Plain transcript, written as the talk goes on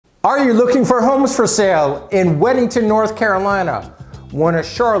Are you looking for homes for sale in Weddington, North Carolina, one of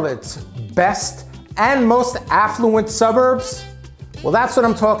Charlotte's best and most affluent suburbs? Well, that's what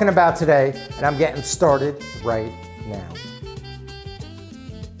I'm talking about today, and I'm getting started right now.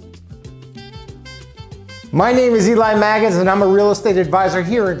 My name is Eli Magids, and I'm a real estate advisor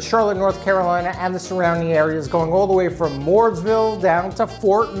here in Charlotte, North Carolina, and the surrounding areas, going all the way from Mooresville down to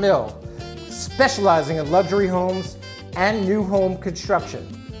Fort Mill, specializing in luxury homes and new home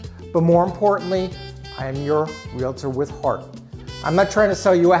construction. But more importantly, I am your realtor with heart. I'm not trying to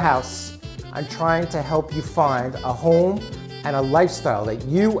sell you a house. I'm trying to help you find a home and a lifestyle that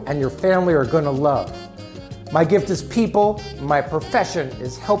you and your family are going to love. My gift is people. My profession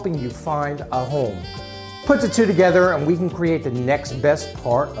is helping you find a home. Put the two together and we can create the next best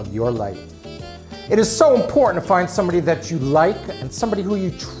part of your life. It is so important to find somebody that you like and somebody who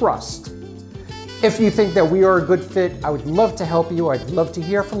you trust. If you think that we are a good fit, I would love to help you. I'd love to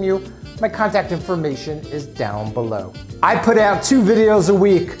hear from you. My contact information is down below. I put out 2 videos a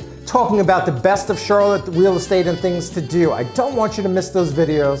week talking about the best of Charlotte real estate and things to do. I don't want you to miss those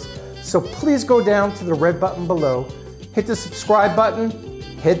videos, so please go down to the red button below, hit the subscribe button,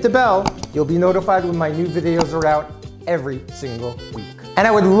 hit the bell. You'll be notified when my new videos are out every single week. And I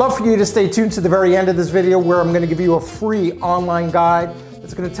would love for you to stay tuned to the very end of this video, where I'm going to give you a free online guide.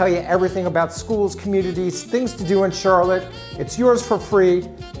 It's going to tell you everything about schools, communities, things to do in Charlotte. It's yours for free,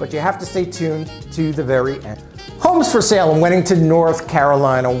 but you have to stay tuned to the very end. Homes for sale in Weddington, North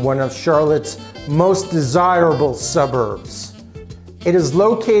Carolina, one of Charlotte's most desirable suburbs. It is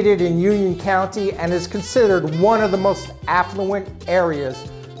located in Union County and is considered one of the most affluent areas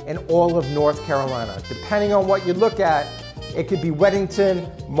in all of North Carolina. Depending on what you look at, it could be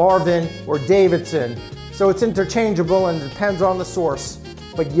Weddington, Marvin, or Davidson. So it's interchangeable and depends on the source.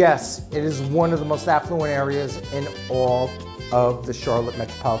 But yes, it is one of the most affluent areas in all of the Charlotte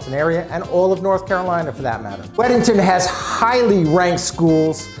metropolitan area and all of North Carolina for that matter. Weddington has highly ranked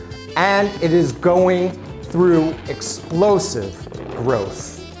schools and it is going through explosive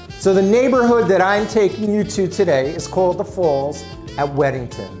growth. So the neighborhood that I'm taking you to today is called the Falls at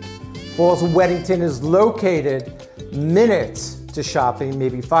Weddington. Falls of Weddington is located minutes to shopping,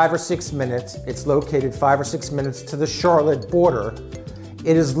 maybe 5 or 6 minutes. It's located 5 or 6 minutes to the Charlotte border.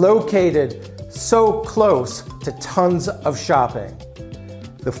 It is located so close to tons of shopping.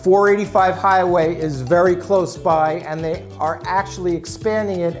 The 485 highway is very close by, and they are actually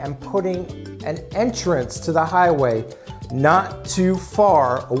expanding it and putting an entrance to the highway not too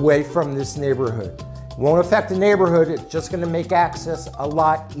far away from this neighborhood. It won't affect the neighborhood, it's just going to make access a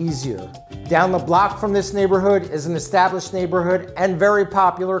lot easier. Down the block from this neighborhood is an established neighborhood and very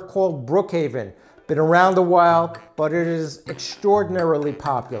popular called Brookhaven. Been around a while, but it is extraordinarily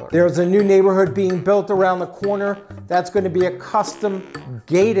popular. There's a new neighborhood being built around the corner that's going to be a custom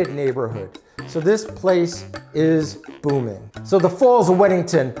gated neighborhood. So this place is booming. So the Falls of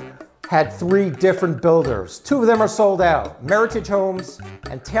Weddington had 3 different builders. 2 of them are sold out. Meritage Homes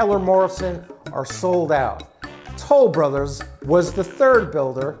and Taylor Morrison are sold out. Toll Brothers was the 3rd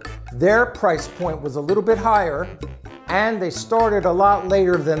builder. Their price point was a little bit higher, and they started a lot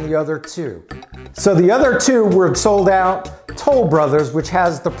later than the other 2. So the other 2 were sold out. Toll Brothers, which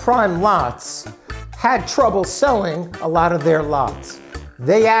has the prime lots, had trouble selling a lot of their lots.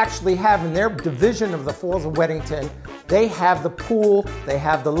 They actually have in their division of the Falls of Weddington, they have the pool, they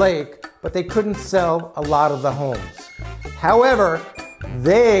have the lake, but they couldn't sell a lot of the homes. However,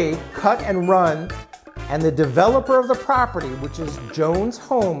 they cut and run, and the developer of the property, which is Jones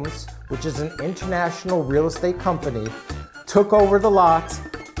Homes, which is an international real estate company, took over the lots,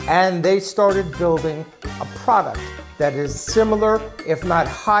 and they started building a product that is similar, if not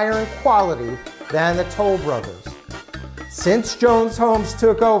higher in quality, than the Toll Brothers. Since Jones Homes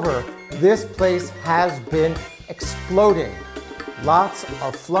took over, this place has been exploding. Lots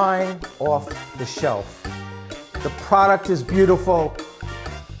are flying off the shelf. The product is beautiful.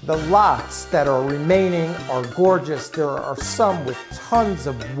 The lots that are remaining are gorgeous. There are some with tons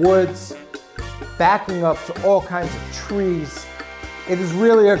of woods, backing up to all kinds of trees. It is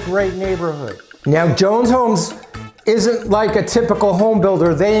really a great neighborhood. Now, Jones Homes isn't like a typical home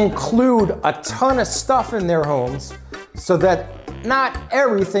builder. They include a ton of stuff in their homes so that not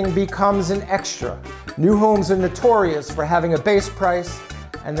everything becomes an extra. New homes are notorious for having a base price,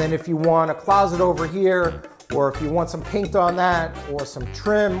 and then if you want a closet over here, or if you want some paint on that, or some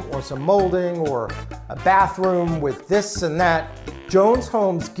trim, or some molding, or a bathroom with this and that, Jones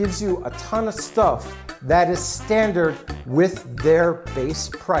Homes gives you a ton of stuff that is standard with their base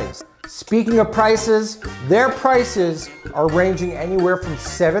price. Speaking of prices, their prices are ranging anywhere from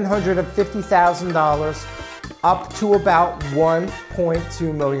 $750,000 up to about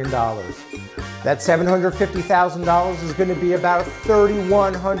 $1.2 million. That $750,000 is going to be about a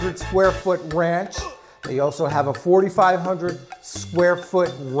 3,100 square foot ranch. They also have a 4,500 square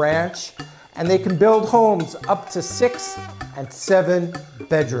foot ranch, and they can build homes up to 6 and 7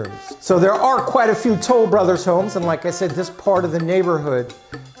 bedrooms. So there are quite a few Toll Brothers homes, and like I said, this part of the neighborhood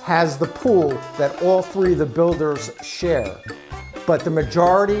has the pool that all three of the builders share. But the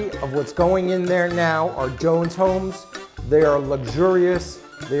majority of what's going in there now are Jones homes. They are luxurious,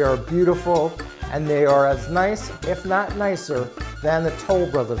 they are beautiful, and they are as nice, if not nicer, than the Toll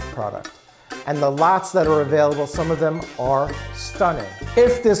Brothers product. And the lots that are available, some of them are stunning.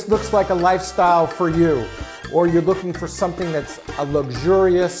 If this looks like a lifestyle for you, or you're looking for something that's a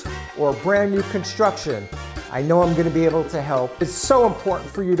luxurious or brand new construction, I know I'm going to be able to help. It's so important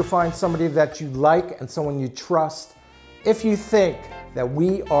for you to find somebody that you like and someone you trust. If you think that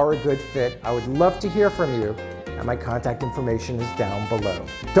we are a good fit, I would love to hear from you, and my contact information is down below.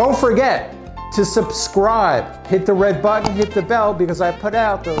 Don't forget to subscribe, hit the red button, hit the bell, because I put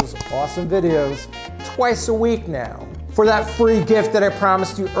out those awesome videos twice a week now. For that free gift that I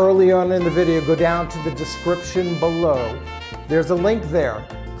promised you early on in the video, go down to the description below. There's a link there.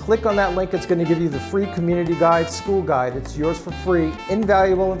 Click on that link, it's going to give you the free community guide, school guide. It's yours for free,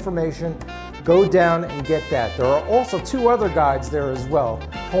 invaluable information. Go down and get that. There are also 2 other guides there as well.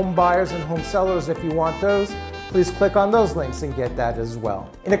 Home buyers and home sellers, if you want those, please click on those links and get that as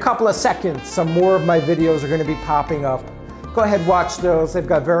well. In a couple of seconds, some more of my videos are going to be popping up. Go ahead, watch those. They've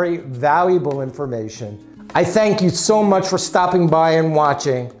got very valuable information. I thank you so much for stopping by and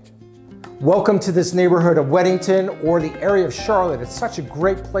watching. Welcome to this neighborhood of Weddington or the area of Charlotte. It's such a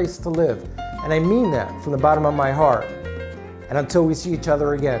great place to live. And I mean that from the bottom of my heart. And until we see each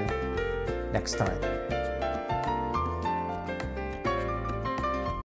other again next time.